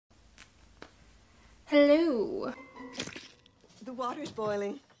Hello. The water's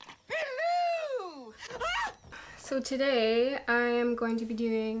boiling. Hello! So today I am going to be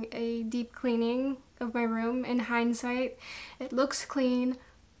doing a deep cleaning of my room. In hindsight, it looks clean,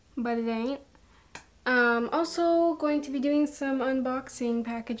 but it ain't. Also going to be doing some unboxing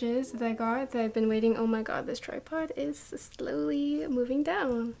packages that I got that I've been waiting. Oh my god, this tripod is slowly moving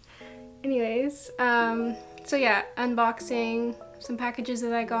down. Anyways, so yeah, unboxing some packages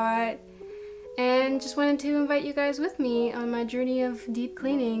that I got, and just wanted to invite you guys with me on my journey of deep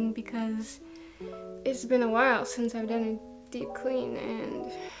cleaning because it's been a while since I've done a deep clean and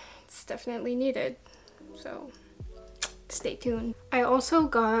it's definitely needed. So stay tuned. I also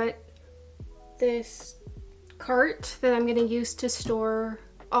got this cart that I'm gonna use to store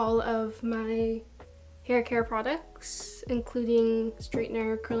all of my hair care products, including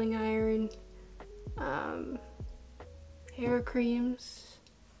straightener, curling iron, hair creams.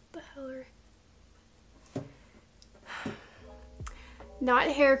 What the hell are... Not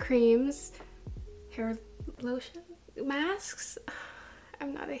hair creams, hair lotion, masks.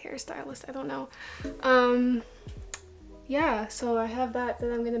 I'm not a hairstylist, I don't know. Yeah, so I have that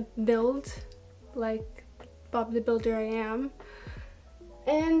I'm gonna build like Bob the Builder I am,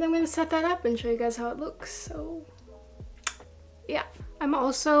 and I'm gonna set that up and show you guys how it looks. So yeah, I'm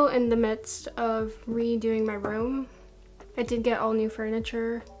also in the midst of redoing my room. I did get all new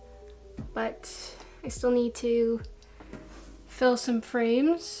furniture, but I still need to fill some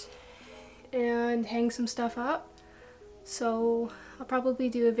frames and hang some stuff up. So I'll probably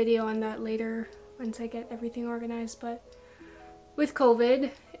do a video on that later once I get everything organized, but with COVID,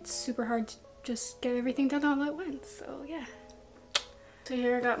 it's super hard to just get everything done all at once, so yeah. So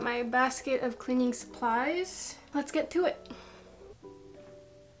here I got my basket of cleaning supplies. Let's get to it.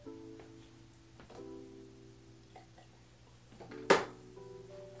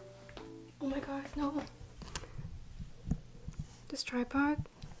 Oh my god, no. This tripod,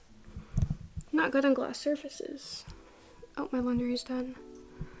 not good on glass surfaces. Oh, my laundry is done.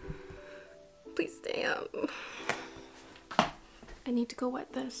 Please stay up. I need to go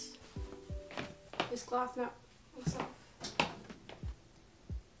wet this. This cloth not myself.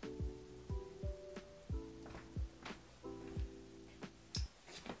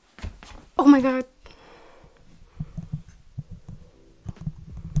 Oh my god.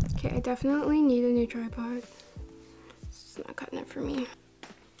 Okay, I definitely need a new tripod. It's not cutting it for me.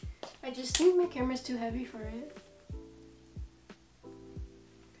 I just think my camera's too heavy for it.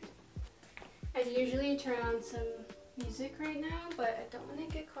 I usually turn on some music right now, but I don't want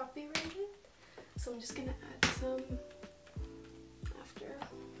to get copyrighted, so I'm just gonna add some after.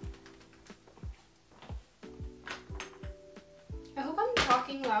 I hope I'm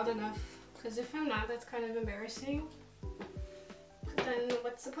talking loud enough, because if I'm not, that's kind of embarrassing. But then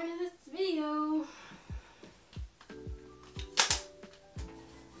what's the point of this video?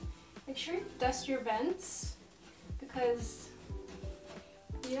 Make sure you dust your vents, because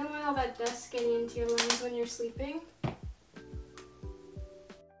you don't want all that dust getting into your lungs when you're sleeping.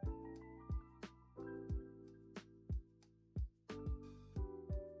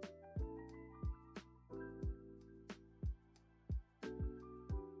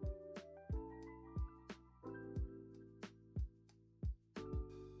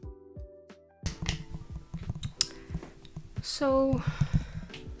 So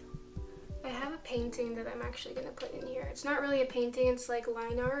I have a painting that I'm actually gonna put in here. It's not really a painting, it's like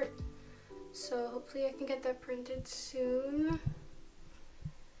line art. So hopefully I can get that printed soon.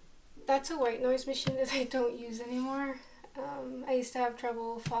 That's a white noise machine that I don't use anymore. I used to have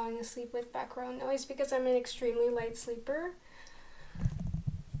trouble falling asleep with background noise because I'm an extremely light sleeper.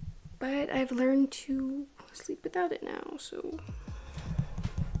 But I've learned to sleep without it now, so.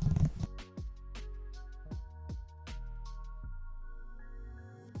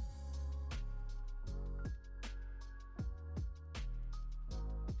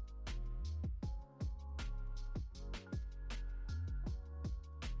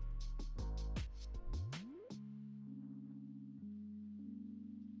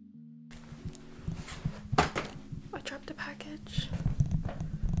 Dropped a package.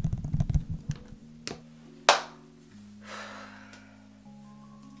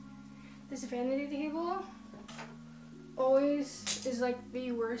 This vanity table always is like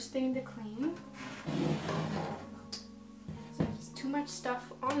the worst thing to clean. So there's too much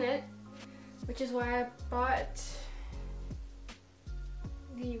stuff on it, which is why I bought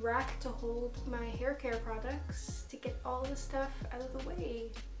the rack to hold my hair care products to get all the stuff out of the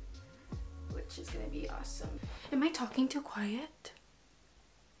way, which is gonna be awesome. Am I talking too quiet?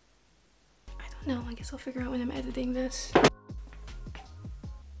 I don't know, I guess I'll figure out when I'm editing this.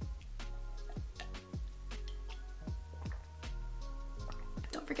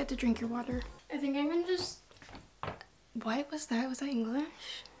 forget to drink your water. I think I'm gonna just... What was that? Was that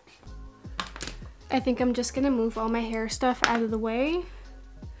English? I think I'm just gonna move all my hair stuff out of the way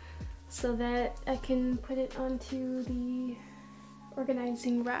so that I can put it onto the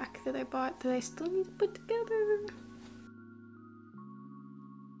organizing rack that I bought that I still need to put together.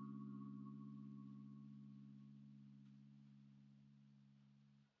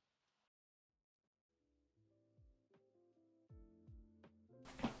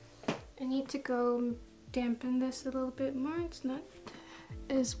 I need to go dampen this a little bit more. It's not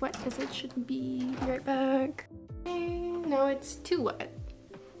as wet as it should be. Be right back. Okay, now it's too wet.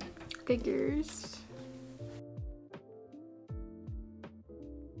 Figures.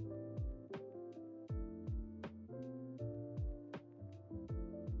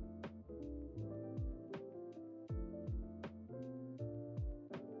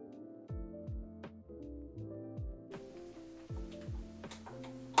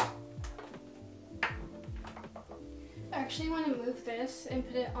 I actually want to move this and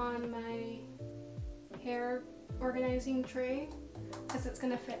put it on my hair organizing tray because it's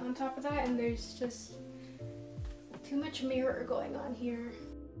going to fit on top of that, and there's just too much mirror going on here.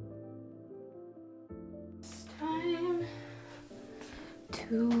 It's time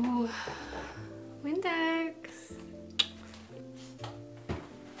to Windex.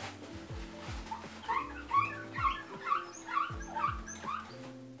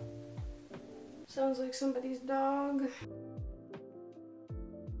 Sounds like somebody's dog.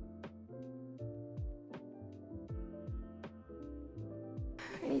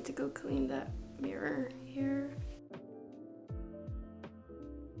 I need to go clean that mirror here.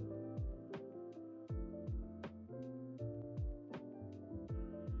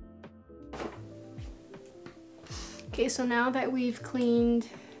 Okay, so now that we've cleaned,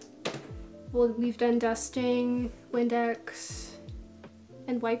 well, we've done dusting, Windex,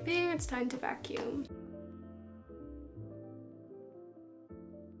 and wiping, it's time to vacuum.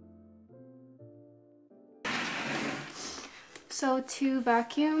 So to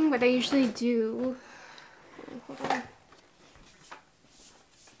vacuum, what I usually do, hold on.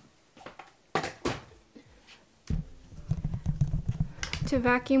 To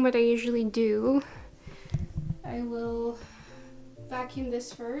vacuum, what I usually do, I will vacuum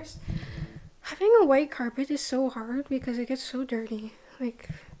this first. Having a white carpet is so hard because it gets so dirty. Like,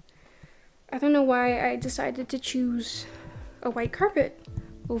 I don't know why I decided to choose a white carpet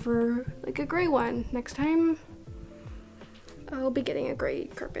over like a gray one. Next time, I'll be getting a gray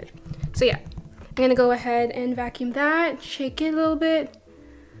carpet. So yeah, I'm gonna go ahead and vacuum that, shake it a little bit,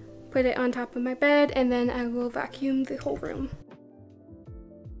 put it on top of my bed, and then I will vacuum the whole room.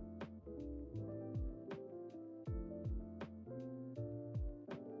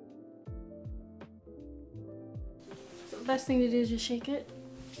 So the best thing to do is just shake it.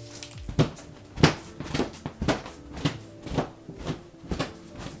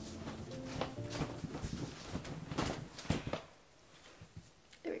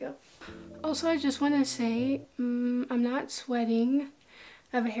 Also, I just want to say, I'm not sweating.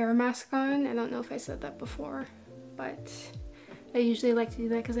 I have a hair mask on. I don't know if I said that before, but I usually like to do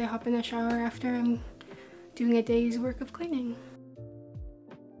that because I hop in the shower after I'm doing a day's work of cleaning.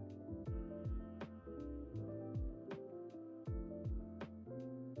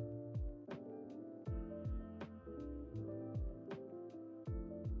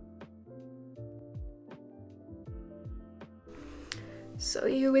 So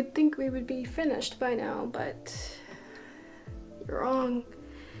you would think we would be finished by now, but you're wrong.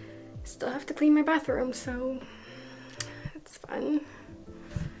 Still have to clean my bathroom, so it's fun.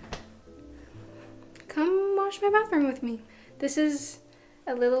 Come wash my bathroom with me. This is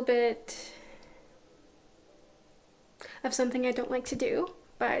a little bit of something I don't like to do,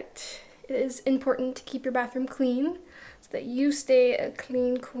 but it is important to keep your bathroom clean so that you stay a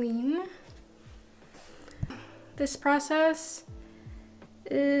clean queen. This process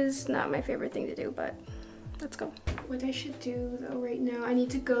is not my favorite thing to do, but let's go. What I should do though right now, I need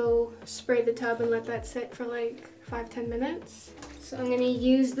to go spray the tub and let that sit for like 5-10 minutes. So I'm gonna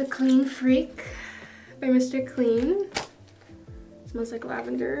use the Clean Freak by Mr. Clean. It smells like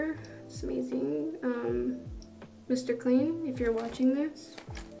lavender. It's amazing. Mr. Clean, if you're watching this,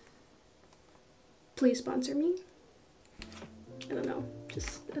 please sponsor me. I don't know,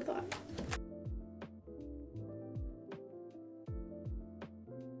 just a thought.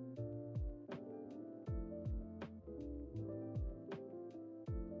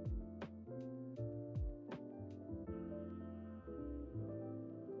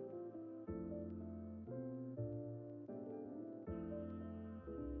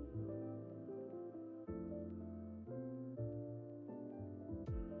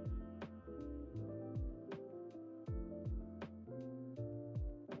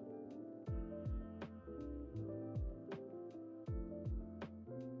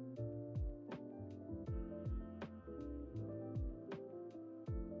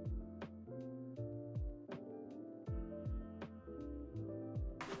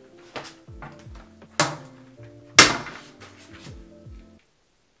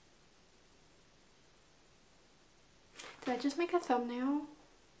 Did I just make a thumbnail?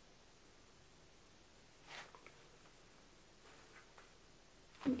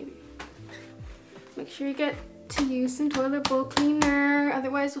 Maybe. Make sure you get to use some toilet bowl cleaner.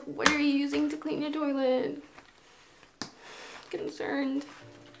 Otherwise, what are you using to clean your toilet? Concerned.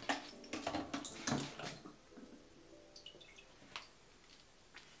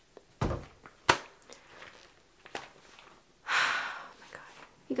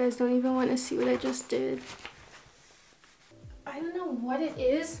 You guys don't even want to see what I just did. I don't know what it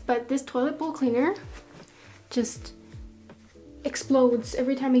is, but this toilet bowl cleaner just explodes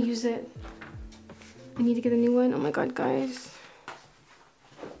every time I use it. I need to get a new one. Oh my god, guys.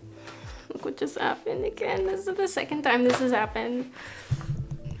 Look what just happened again. This is the second time this has happened.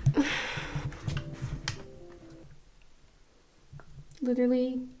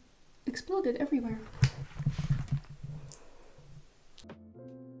 Literally exploded everywhere.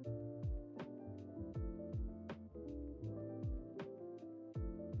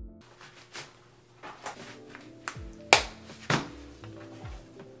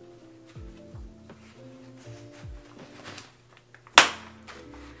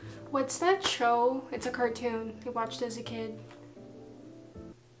 What's that show? It's a cartoon I watched as a kid.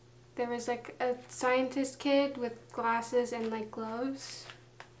 There was like a scientist kid with glasses and like gloves.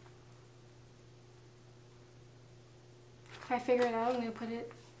 If I figure it out, I'm gonna put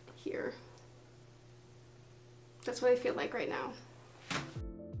it here. That's what I feel like right now.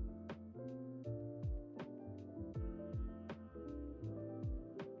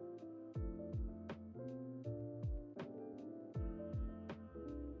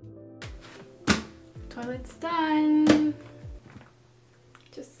 Toilet's done.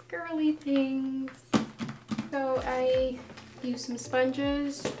 Just girly things. So I use some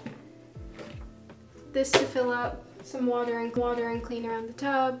sponges. This to fill up some water and clean around the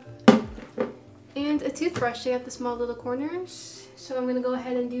tub. And a toothbrush to get the small little corners. So I'm gonna go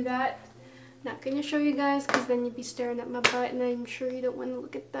ahead and do that. Not gonna show you guys because then you'd be staring at my butt and I'm sure you don't want to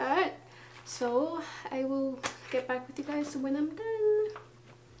look at that. So I will get back with you guys when I'm done.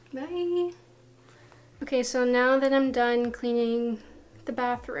 Bye. Okay, so now that I'm done cleaning the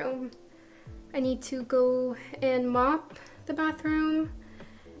bathroom, I need to go and mop the bathroom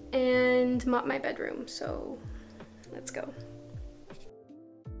and mop my bedroom. So let's go.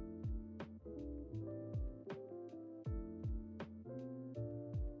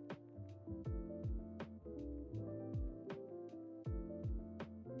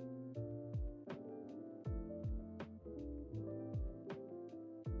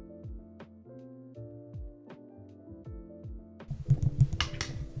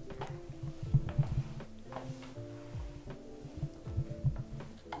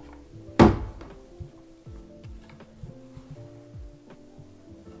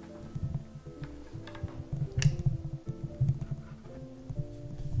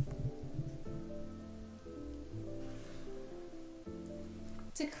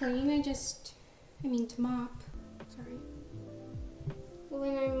 To clean, to mop, sorry.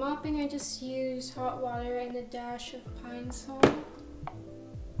 When I'm mopping, I just use hot water and a dash of pine salt.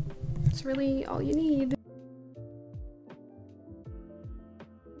 It's really all you need.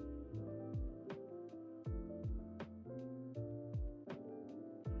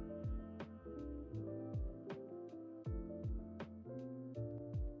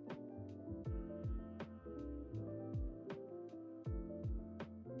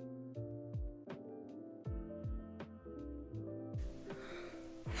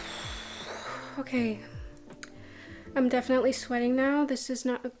 Okay, I'm definitely sweating now. This is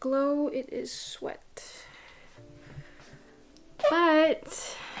not a glow, it is sweat.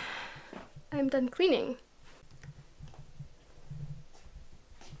 But I'm done cleaning.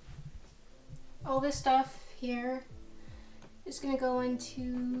 All this stuff here is gonna go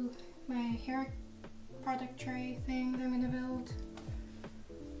into my hair product tray thing that I'm gonna build.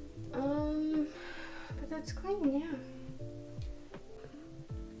 But that's clean, yeah.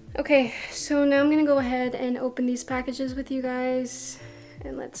 Okay, so now I'm gonna go ahead and open these packages with you guys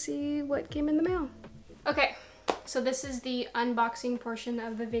and let's see what came in the mail. Okay, so this is the unboxing portion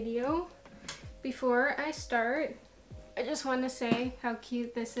of the video. Before I start, I just want to say how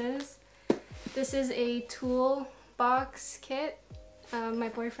cute this is. This is a toolbox kit. My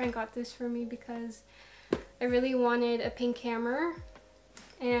boyfriend got this for me because I really wanted a pink hammer,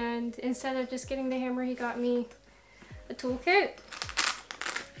 and instead of just getting the hammer, he got me a toolkit.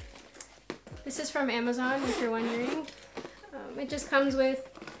 This is from Amazon, if you're wondering. It just comes with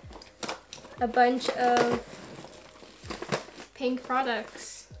a bunch of pink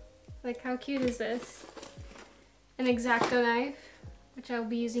products. Like, how cute is this? An X-Acto knife, which I'll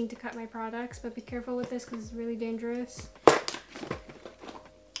be using to cut my products, but be careful with this because it's really dangerous.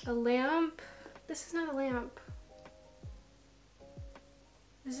 A lamp. This is not a lamp.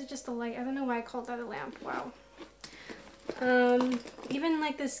 This is just a light. I don't know why I called that a lamp. Wow. Even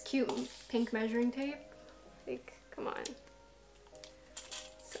like this cute pink measuring tape. Like, come on.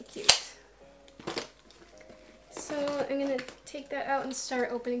 So cute. So I'm gonna take that out and start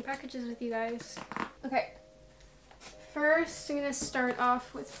opening packages with you guys. Okay. First, I'm gonna start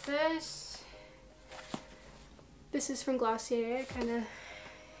off with this. This is from Glossier. I kind of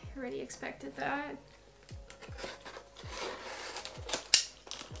already expected that.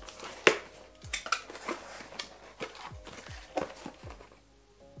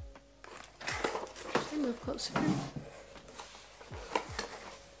 Should I move closer?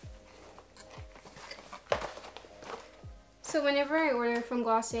 So whenever I order from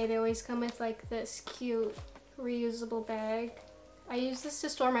Glossier, they always come with like this cute reusable bag. I use this to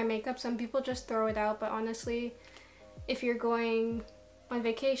store my makeup. Some people just throw it out, but honestly, if you're going on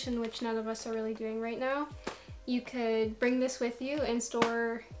vacation, which none of us are really doing right now, you could bring this with you and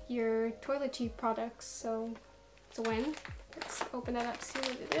store your toiletry products. So it's a win. Let's open it up, see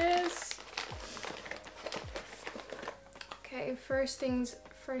what it is. Okay, first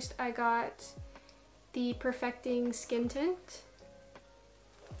I got the Perfecting Skin Tint.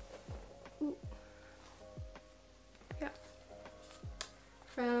 Ooh. Yeah.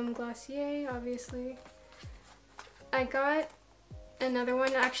 From Glossier, obviously. I got another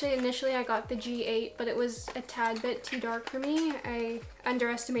one. Actually, initially I got the G8, but it was a tad bit too dark for me. I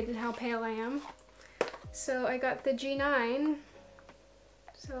underestimated how pale I am. So I got the G9.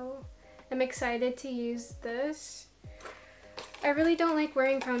 So I'm excited to use this. I really don't like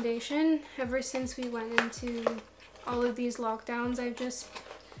wearing foundation. Ever since we went into all of these lockdowns, I've just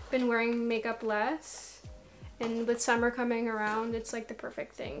been wearing makeup less. And with summer coming around, it's like the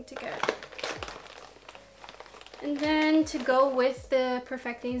perfect thing to get. And then to go with the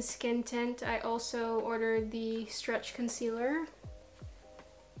Perfecting Skin Tint, I also ordered the Stretch Concealer.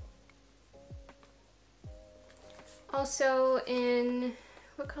 Also in,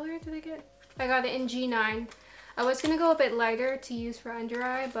 what color did I get? I got it in G9. I was going to go a bit lighter to use for under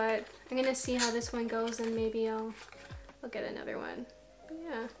eye, but I'm going to see how this one goes and maybe I'll get another one. But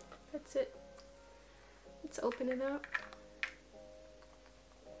yeah, that's it. Let's open it up.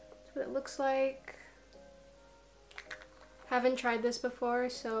 That's what it looks like. Haven't tried this before,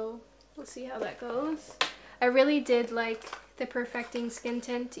 so we'll see how that goes. I really did like the Perfecting Skin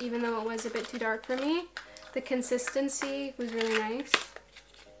Tint, even though it was a bit too dark for me. The consistency was really nice.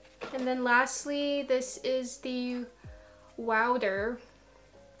 And then lastly, this is the Wowder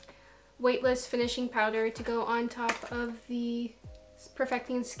Weightless Finishing Powder to go on top of the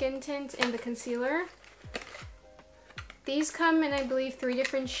Perfecting Skin Tint and the concealer. These come in, I believe, 3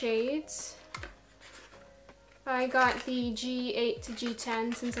 different shades. I got the G8 to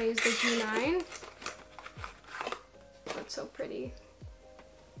G10 since I used the G9. That's so pretty.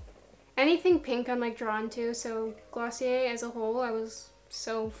 Anything pink I'm like drawn to, so Glossier as a whole, I was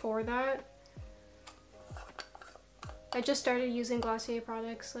so for that. I just started using Glossier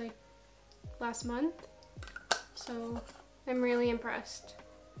products like last month, so I'm really impressed.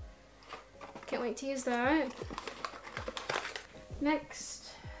 Can't wait to use that. Next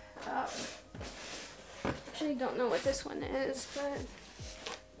up, actually don't know what this one is, but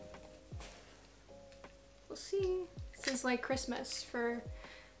we'll see. This is like Christmas for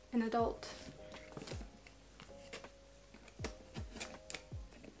an adult.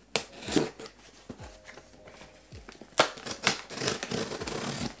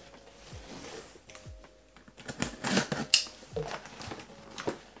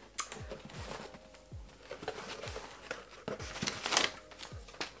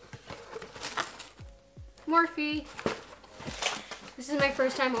 Morphe. This is my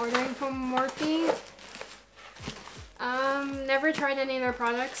first time ordering from Morphe. Never tried any of their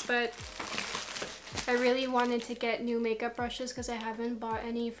products, but I really wanted to get new makeup brushes because I haven't bought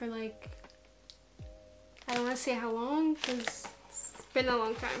any for like, I don't want to say how long because it's been a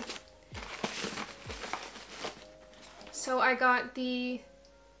long time. So I got the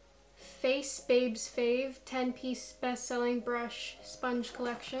Face Babes Fave 10-piece best-selling brush sponge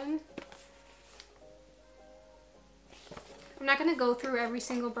collection. I'm not going to go through every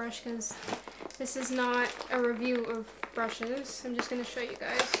single brush because this is not a review of brushes. I'm just going to show you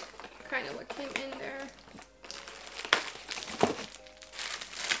guys kind of what came in there.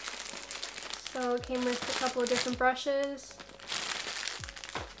 So it came with a couple of different brushes.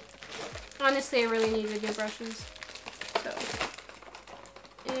 Honestly, I really needed new brushes.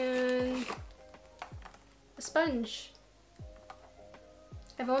 So, and a sponge.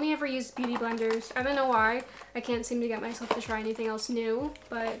 I've only ever used beauty blenders. I don't know why. I can't seem to get myself to try anything else new,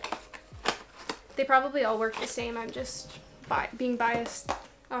 but they probably all work the same. I'm just being biased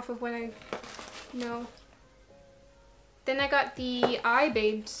off of what I know. Then I got the Eye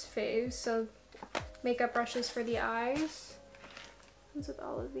Babes Fave, so makeup brushes for the eyes. Comes with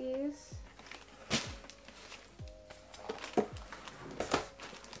all of these.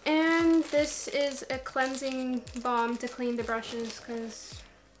 And this is a cleansing balm to clean the brushes, because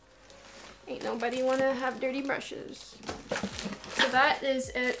ain't nobody wanna have dirty brushes. So that is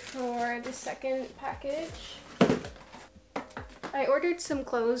it for the second package. I ordered some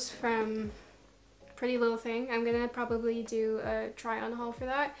clothes from Pretty Little Thing. I'm gonna probably do a try-on haul for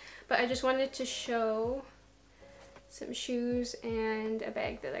that, but I just wanted to show some shoes and a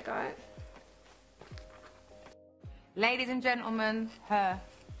bag that I got. Ladies and gentlemen, her.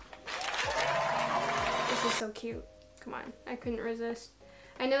 This is so cute. Come on, I couldn't resist.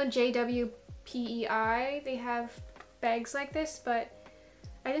 I know JWPEI, they have bags like this, but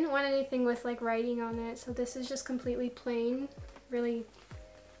I didn't want anything with like writing on it, so this is just completely plain. Really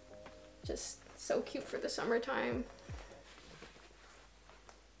just so cute for the summertime.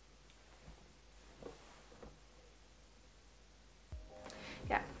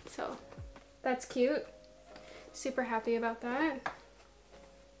 Yeah, so that's cute. Super happy about that.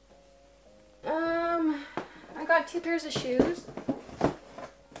 I got 2 pairs of shoes.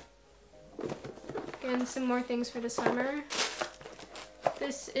 Again, some more things for the summer.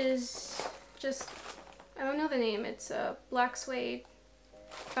 This is just, I don't know the name, it's a black suede.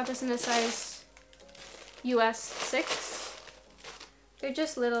 Got this in a size US 6. They're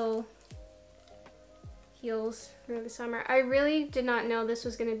just little heels for the summer. I really did not know this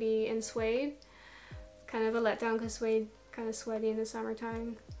was going to be in suede. Kind of a letdown because suede kind of sweaty in the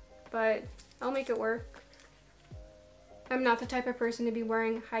summertime, but I'll make it work. I'm not the type of person to be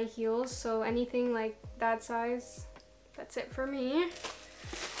wearing high heels, so anything like that size, that's it for me.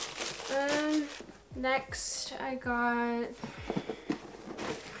 Next I got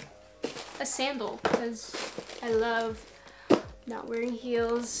a sandal because I love not wearing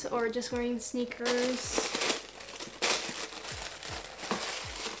heels or just wearing sneakers.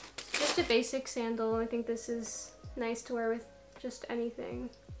 Just a basic sandal. I think this is nice to wear with just anything.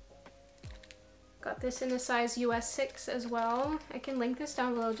 Got this in a size US 6 as well. I can link this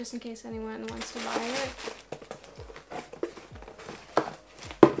down below just in case anyone wants to buy it.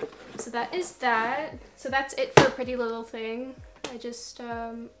 So that is that. So that's it for Pretty Little Thing. I just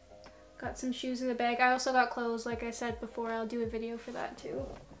got some shoes in the bag. I also got clothes, like I said before. I'll do a video for that too.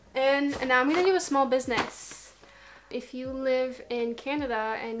 And now I'm gonna do a small business. If you live in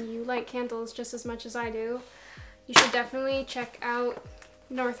Canada and you like candles just as much as I do, you should definitely check out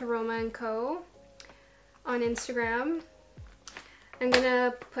North Aroma & Co. on Instagram. I'm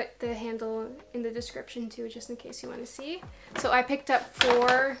gonna put the handle in the description too, just in case you want to see. So I picked up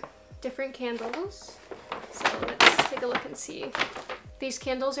 4 different candles. So let's take a look and see. These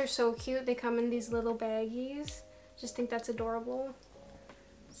candles are so cute. They come in these little baggies. Just think that's adorable.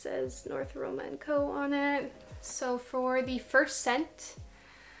 It says North Aroma & Co. on it. So for the first scent,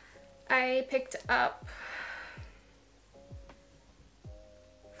 I picked up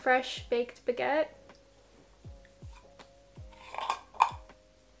Fresh Baked Baguette.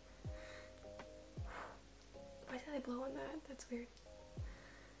 Why did I blow on that? That's weird.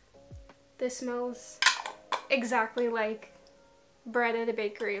 This smells exactly like bread at a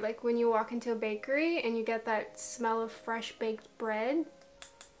bakery. Like when you walk into a bakery and you get that smell of fresh baked bread,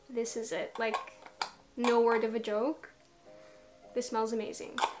 this is it. Like, no word of a joke. This smells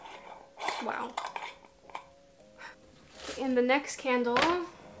amazing. Wow. In the next candle,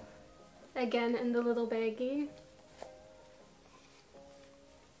 again in the little baggie,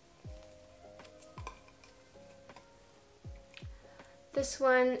 this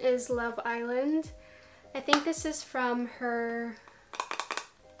one is Love Island. I think this is from her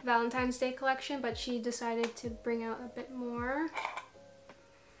Valentine's Day collection, but she decided to bring out a bit more.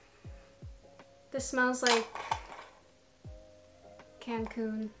 This smells like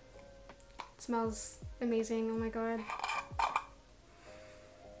Cancun. It smells amazing, oh my god.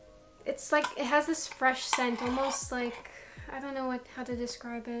 It's like, it has this fresh scent, almost like, I don't know how to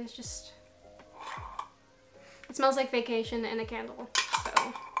describe it. It's just, it smells like vacation in a candle.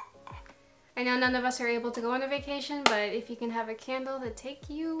 So I know none of us are able to go on a vacation, but if you can have a candle to take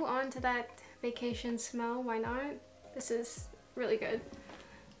you onto that vacation smell, why not? This is really good.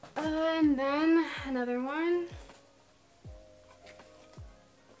 And then another one.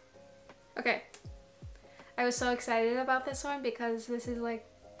 Okay, I was so excited about this one because this is like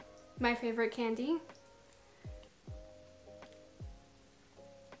my favorite candy.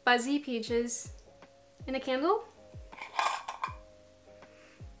 Fuzzy Peaches in a candle.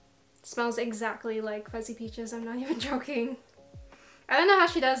 Smells exactly like Fuzzy Peaches, I'm not even joking. I don't know how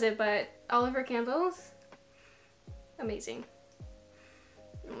she does it, but all of her candles, amazing.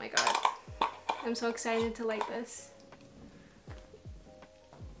 Oh my god. I'm so excited to light this.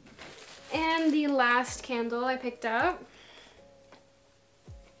 And the last candle I picked up.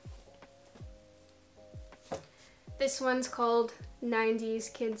 This one's called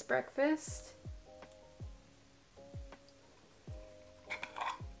 90s Kids Breakfast.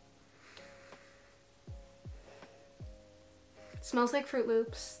 Smells like Fruit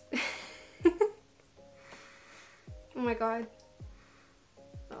Loops. Oh my god.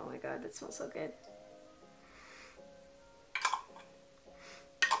 Oh my god, that smells so good.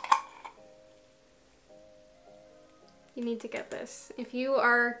 You need to get this. If you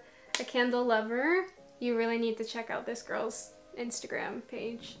are a candle lover, you really need to check out this girl's Instagram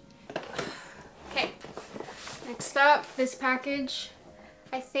page. Okay, next up, this package.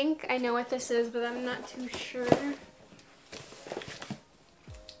 I think I know what this is, but I'm not too sure.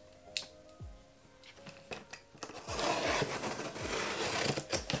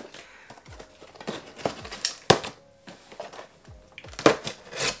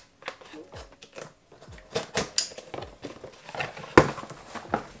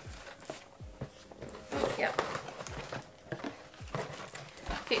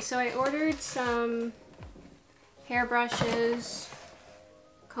 Okay, so I ordered some hairbrushes,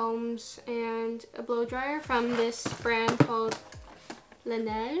 combs, and a blow dryer from this brand called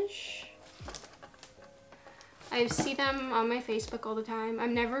Laneige. I see them on my Facebook all the time.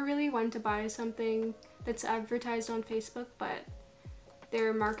 I'm never really one to buy something that's advertised on Facebook, but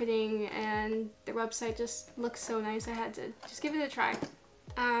their marketing and their website just looks so nice. I had to just give it a try.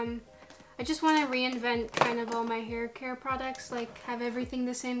 I just want to reinvent kind of all my hair care products, like have everything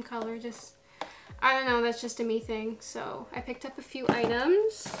the same color. Just, I don't know, that's just a me thing. So I picked up a few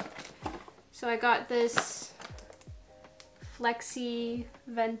items. So I got this Flexi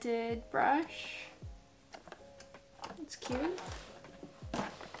vented brush. It's cute.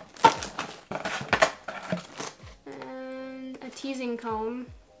 And a teasing comb.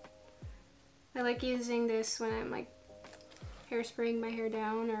 I like using this when I'm like hairspraying my hair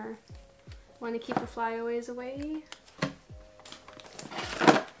down or want to keep the flyaways away.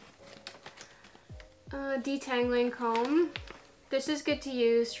 Detangling comb. This is good to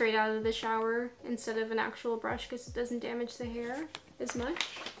use straight out of the shower instead of an actual brush because it doesn't damage the hair as much.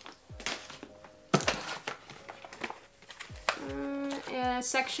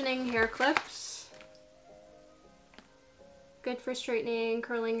 Sectioning hair clips. Good for straightening,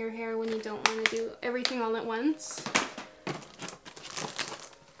 curling your hair when you don't want to do everything all at once.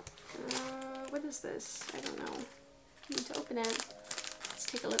 What is this? I don't know. I need to open it. Let's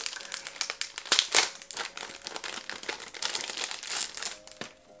take a look.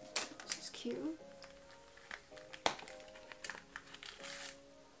 This is cute.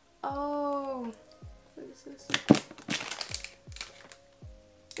 Oh, what is this?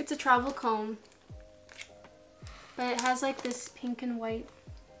 It's a travel comb, but it has like this pink and white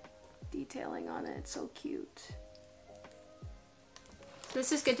detailing on it. It's so cute.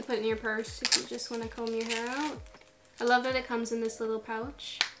 This is good to put in your purse if you just want to comb your hair out. I love that it comes in this little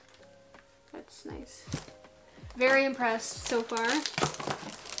pouch. That's nice. Very impressed so far.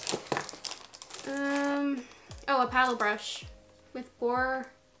 Oh, a paddle brush with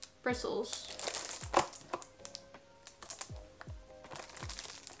boar bristles.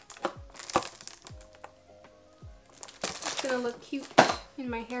 It's gonna look cute in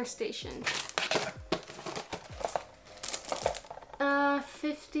my hair station.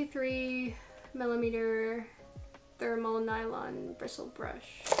 53 millimeter thermal nylon bristle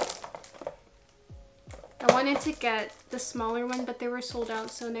brush. I wanted to get the smaller one, but they were sold out,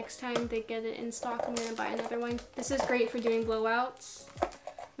 so next time they get it in stock, I'm gonna buy another one. This is great for doing blowouts.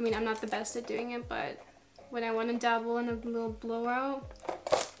 I mean, I'm not the best at doing it, but when I want to dabble in a little blowout,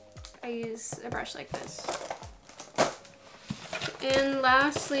 I use a brush like this. And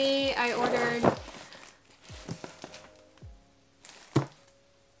lastly, I ordered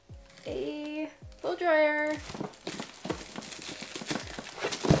a blow dryer.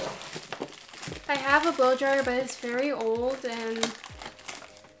 I have a blow dryer, but it's very old and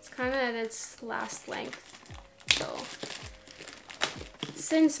it's kind of at its last length. So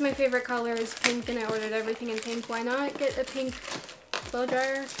since my favorite color is pink and I ordered everything in pink, why not get a pink blow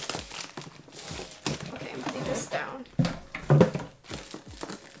dryer? Okay, I'm putting this down.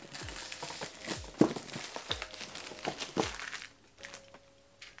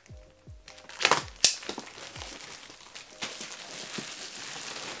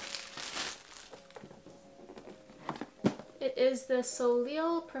 is the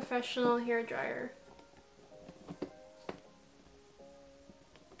Solil Professional Hair Dryer.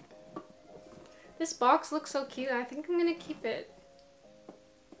 This box looks so cute. I think I'm gonna keep it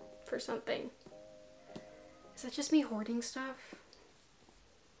for something. Is that just me hoarding stuff?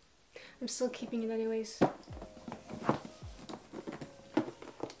 I'm still keeping it anyways.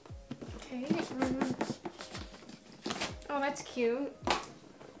 Okay. Oh, that's cute.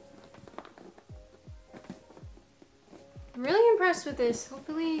 I'm really impressed with this.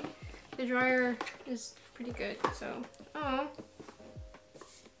 Hopefully the dryer is pretty good. So, oh.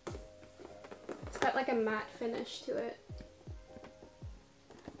 It's got like a matte finish to it.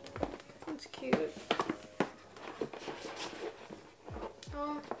 That's cute.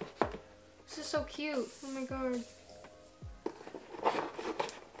 Oh, this is so cute. Oh my god.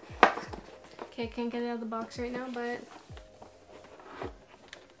 Okay, I can't get it out of the box right now, but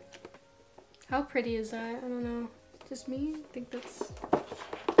how pretty is that? I don't know. Just me? I think that's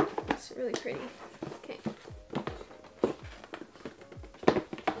really pretty. Okay.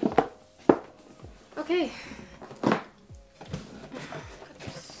 Okay.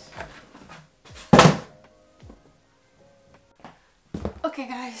 Okay,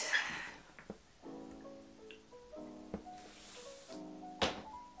 guys.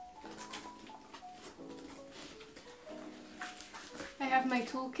 I have my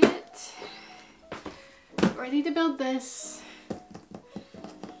toolkit ready to build this.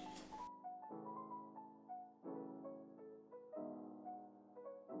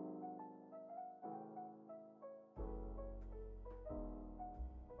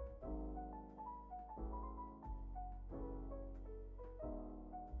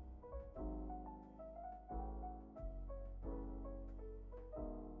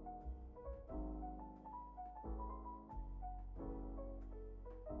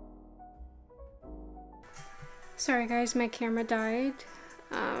 Sorry guys, my camera died.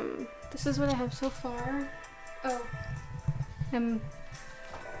 This is what I have so far. Oh, I'm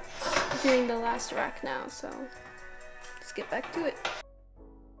doing the last rack now, so let's get back to it.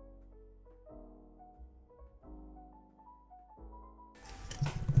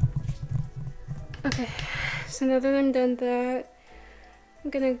 Okay, so now that I'm done that, I'm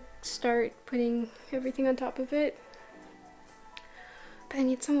gonna start putting everything on top of it. But I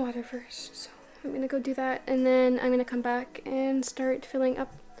need some water first, so I'm gonna go do that, and then I'm gonna come back and start filling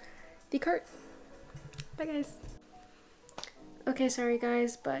up the cart. Bye guys. Okay, sorry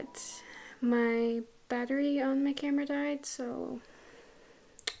guys, but my battery on my camera died, so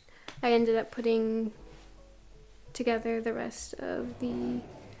I ended up putting together the rest of the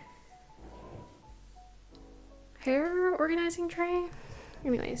hair organizing tray.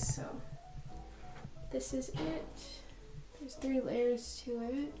 Anyways, so this is it. There's 3 layers to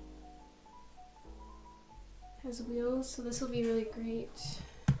it. Has wheels, so this will be really great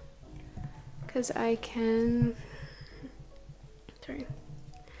because I can, sorry,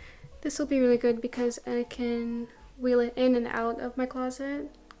 this will be really good because I can wheel it in and out of my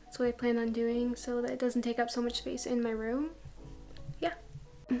closet. That's what I plan on doing so that it doesn't take up so much space in my room. Yeah.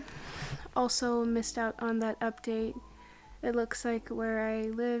 Also missed out on that update. It looks like where I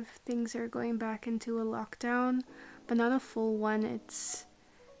live, things are going back into a lockdown, but not a full one. It's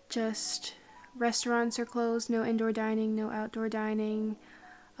just restaurants are closed, no indoor dining, no outdoor dining.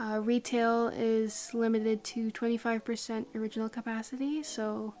 Retail is limited to 25% original capacity,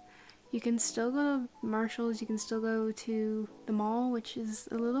 so you can still go to Marshall's, you can still go to the mall, which is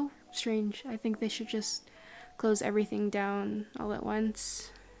a little strange. I think they should just close everything down all at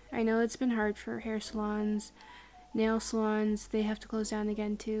once. I know it's been hard for hair salons, nail salons, they have to close down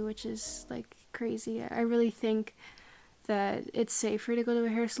again too, which is like crazy. I really think that it's safer to go to a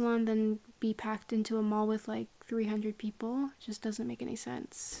hair salon than be packed into a mall with like 300 people. It just doesn't make any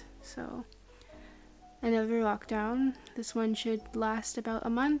sense. So another lockdown. This one should last about a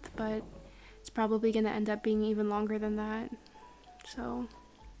month, but it's probably going to end up being even longer than that. So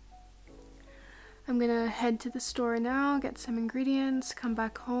I'm gonna head to the store now, get some ingredients, come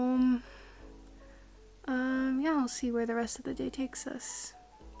back home. Yeah, I'll see where the rest of the day takes us.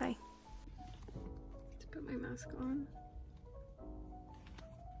 Bye. Let's put my mask on.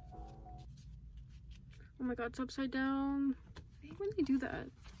 Oh my god, it's upside down. I hate when they do that.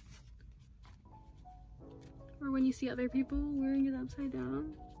 Or when you see other people wearing it upside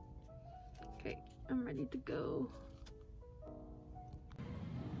down. Okay, I'm ready to go.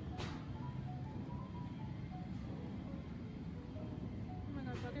 Oh my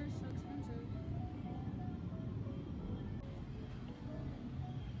god, butter is so expensive.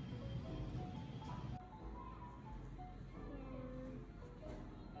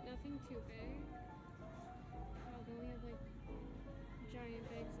 Nothing too big. Oh, they only have like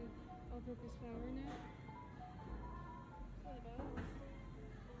all-purpose flour in it. For the boat.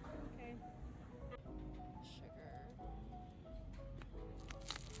 Okay. Sugar.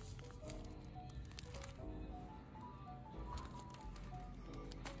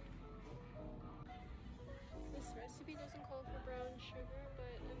 This recipe doesn't call for brown sugar,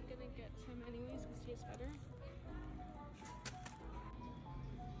 but I'm gonna get some anyways because it tastes better.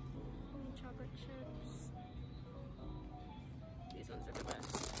 Chocolate chips. These ones are the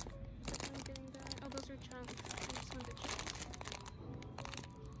best. I'm getting that. Oh, those are chunks. I just want the chips.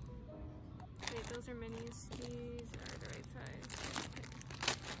 Wait, those are minis. These are the right size.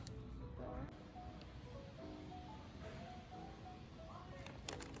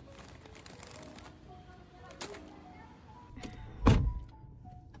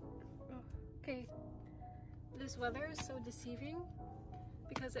 Okay. This weather is so deceiving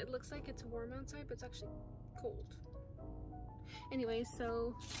because it looks like it's warm outside, but it's actually cold. Anyway,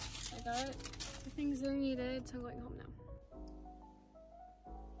 so I got the things I needed, so I'm going home now.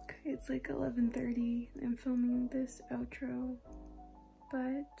 Okay, it's like 11:30. I'm filming this outro,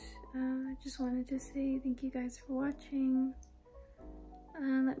 but I just wanted to say thank you guys for watching.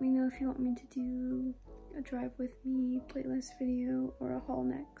 Let me know if you want me to do a drive with me playlist video or a haul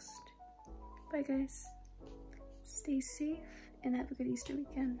next. Bye guys. Stay safe and have a good Easter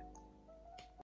weekend.